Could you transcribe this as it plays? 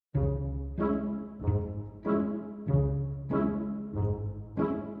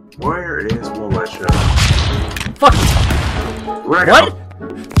Where is Militia? Fuck! Where What?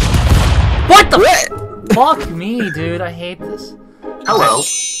 What the fuck me, dude? I hate this. Hello.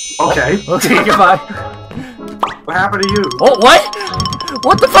 Okay. Okay, goodbye. What happened to you? Oh, what?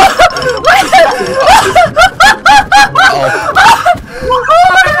 What the fuck? Oh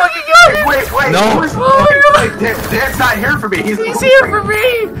my fucking god! Wait. No. Dan's not here for me. He's here for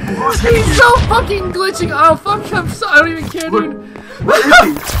me! He's so fucking glitching. Oh, fuck, I don't even care, dude. Where is he?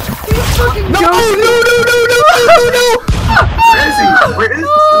 He's fucking No! Where is he?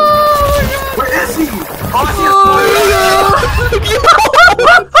 Where is he? Oh,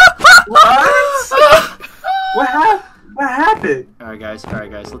 What happened? Alright guys,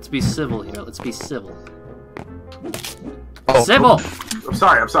 let's be civil here. Let's be civil. Oh. Civil! I'm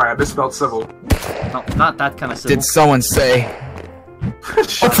sorry, I misspelled civil. No, not that kind of civil. Did someone say?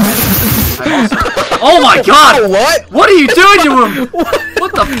 Oh my god! What? What are you doing to him?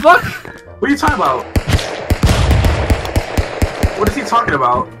 What the fuck? What are you talking about? What is he talking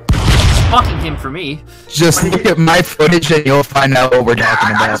about? Fucking him for me. Just look at my footage and you'll find out what we're talking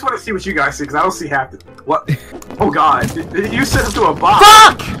I about. just want to see what you guys see, because I don't see half the... What? Oh god, did you send him to a box?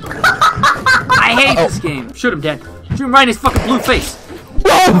 Fuck! I hate this game. Shoot him, Dan. Shoot him right in his fucking blue face.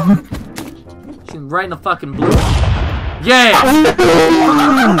 Shoot him right in the fucking blue. Yeah!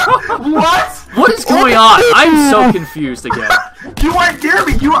 What? What is going on? I'm so confused again. You weren't near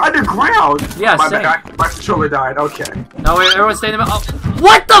me, you were underground! Yeah, my same. bad, my controller died, okay. No, wait, everyone stay in the middle. Oh.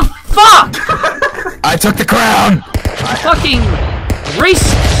 What the fuck? I took the crown! Fucking race.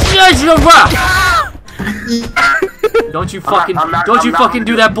 Don't you fucking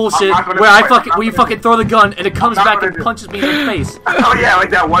do that bullshit where you fucking throw the gun and it comes back and punches me in the face. Oh yeah,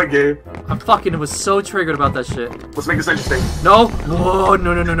 like that one game. I fucking was so triggered about that shit. Let's make this interesting. No. Whoa,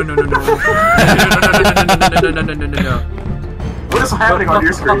 no. No. What is happening on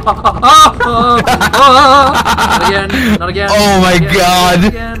your screen? Not again. Oh my god.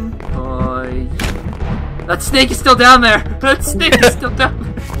 Again. That snake is still down there. That snake is still down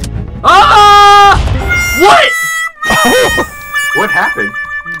there. Ah! What? What happened?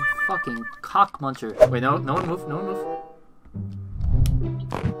 You fucking cock muncher. Wait, no one move.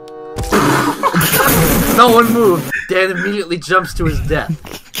 No one move. Dan immediately jumps to his death.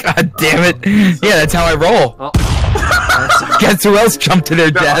 God damn it. Yeah, that's how I roll. Oh. Guess who else jumped to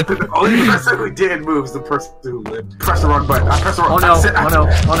their death? The only person who did move is the person who lived. Press the wrong button. I pressed the wrong Oh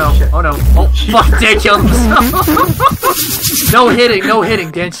no. Oh fuck, Dan killed himself. No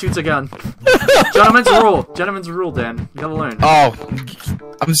hitting. Dan shoots a gun. Gentleman's rule, Dan. You gotta learn. Oh,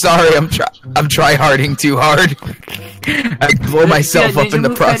 I'm sorry. I'm try-harding too hard. I blow myself up in the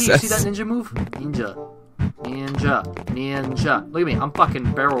process. You see that ninja move? Ninja. Look at me. I'm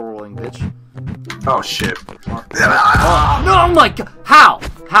fucking barrel rolling, bitch. Oh shit. Oh, no, oh my god. How?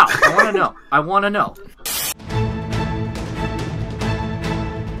 I wanna know.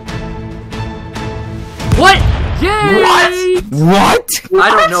 What? Yay! What? I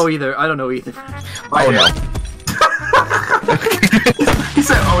don't know either. Oh no. He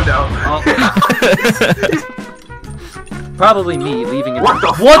said, "Oh no." Probably me leaving it. What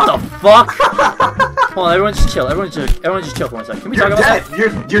the fuck? Hold on, everyone just chill. Everyone just chill for 1 second. Can we talk about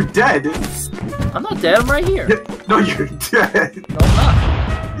that? You're dead. I'm not dead. I'm right here. No, you're dead. No,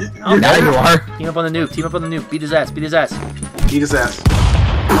 I'm not. Now you are. Team up on the noob. Beat his ass. Eat his ass.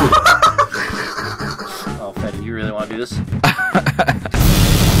 Oh, Fetty, you really want to do this? You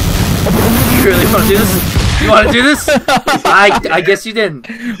really want to do this? You want to do this? I guess you didn't.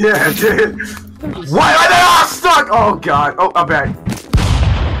 Yeah, I did. Why are they all stuck? Oh god. Oh, I'm back.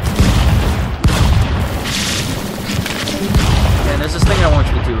 Man, there's this thing I want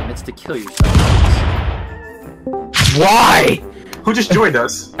you to do, and it's to kill yourself. Why? Who just joined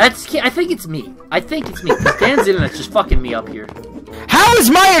us? I think it's me. Dan's internet's just fucking me up here. How is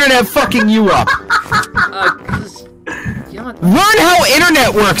my internet fucking you up? 'Cause, you know what? Learn how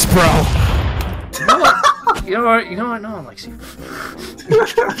internet works, bro. You know what? No one likes you. You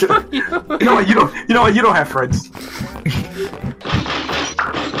know what? You don't have friends.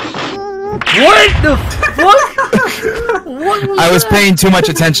 What the fuck? What was I was that? paying too much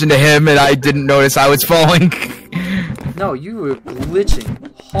attention to him and I didn't notice I was falling. No, you were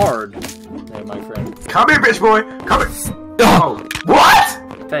glitching hard there, my friend. Come here, bitch boy. Come here. Oh. What?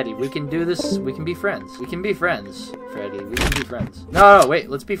 Freddy, we can do this. We can be friends. Freddy, we can be friends. No, wait.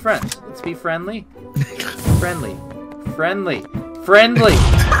 Let's be friends. Let's be friendly. Friendly. We're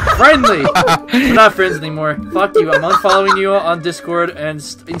not friends anymore. Fuck you. I'm unfollowing you on Discord and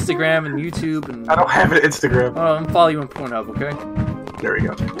Instagram and YouTube and... I don't have an Instagram. Oh, I'm following you on Pornhub, okay? There we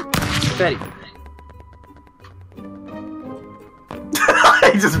go. Freddy.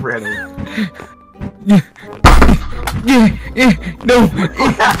 I just ran away. No.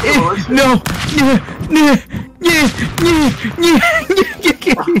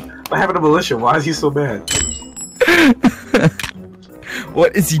 What happened to Militia? Why is he so bad?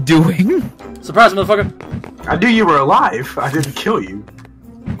 What is he doing? Surprise, motherfucker! I knew you were alive. I didn't kill you.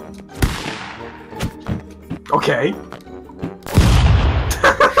 Okay.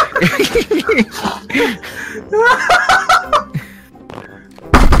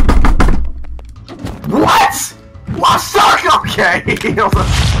 What? Well, suck. Okay.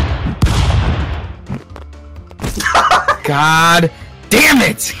 God damn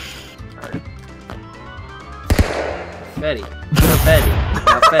it! Fetty. Now Fetty.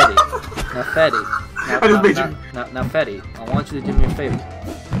 Now Fetty. Now Fetty. I just made you. Now Fetty, I want you to do me a favor.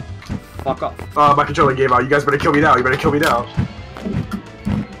 Fuck off. My controller gave out. You guys better kill me now. You better kill me now.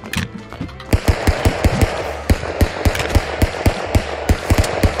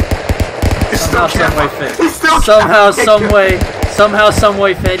 Somehow, some way, Fetty. He's still Somehow, some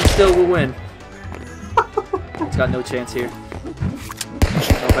way, Fetty still will win. He's got no chance here. No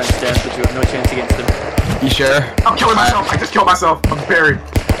offense, Dan, but you have no chance against him. You sure? I'm killing myself. I just killed myself. I'm buried.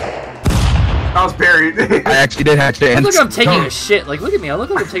 I was buried. I actually did have chance. Look like I'm taking a shit. Like, look at me. I look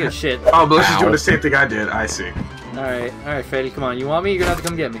like I'm taking a shit. Oh, but she's doing the same thing I did. I see. Alright, Fetty, come on. You want me? You're gonna have to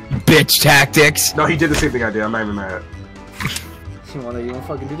come get me. Bitch tactics. No, he did the same thing I did. I'm not even mad. You wanna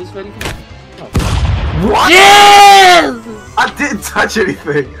fucking do this, Fetty? Oh. What? Yes! I didn't touch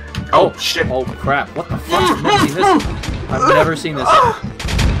anything. Oh, shit. Oh, crap. What the fuck? I've never seen this. I've never seen this.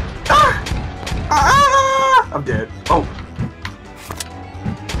 I'm dead. Oh.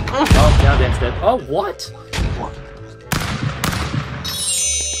 Oh, now Dan's dead. Oh, what?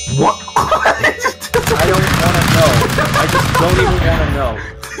 What? I don't want to know. I just don't even want to know.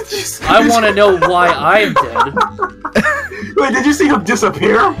 I want to know why I'm dead. Wait, did you see him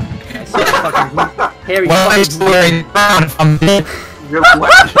disappear? I see a fucking hairy Well, fucking... he's wearing around if I'm dead. Your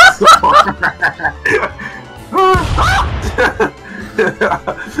flesh is so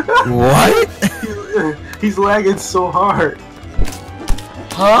What? He's lagging so hard.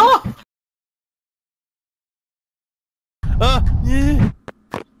 Huh? Yeah.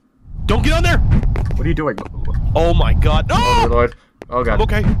 Don't get on there! What are you doing? Oh my god. Oh, Oh! Lord. Oh, God. I'm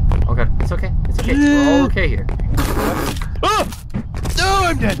okay. Okay. It's okay. It's okay. We're all okay here. Oh! Oh,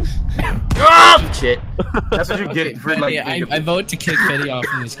 I'm dead. Ah! Shit. That's what you get for like. I vote to kick Fetty off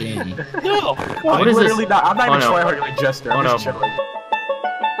from this game. No! What I'm is this? literally not. I'm not Oh, even no. trying hard like Jester. I'm Oh, just no. chilling.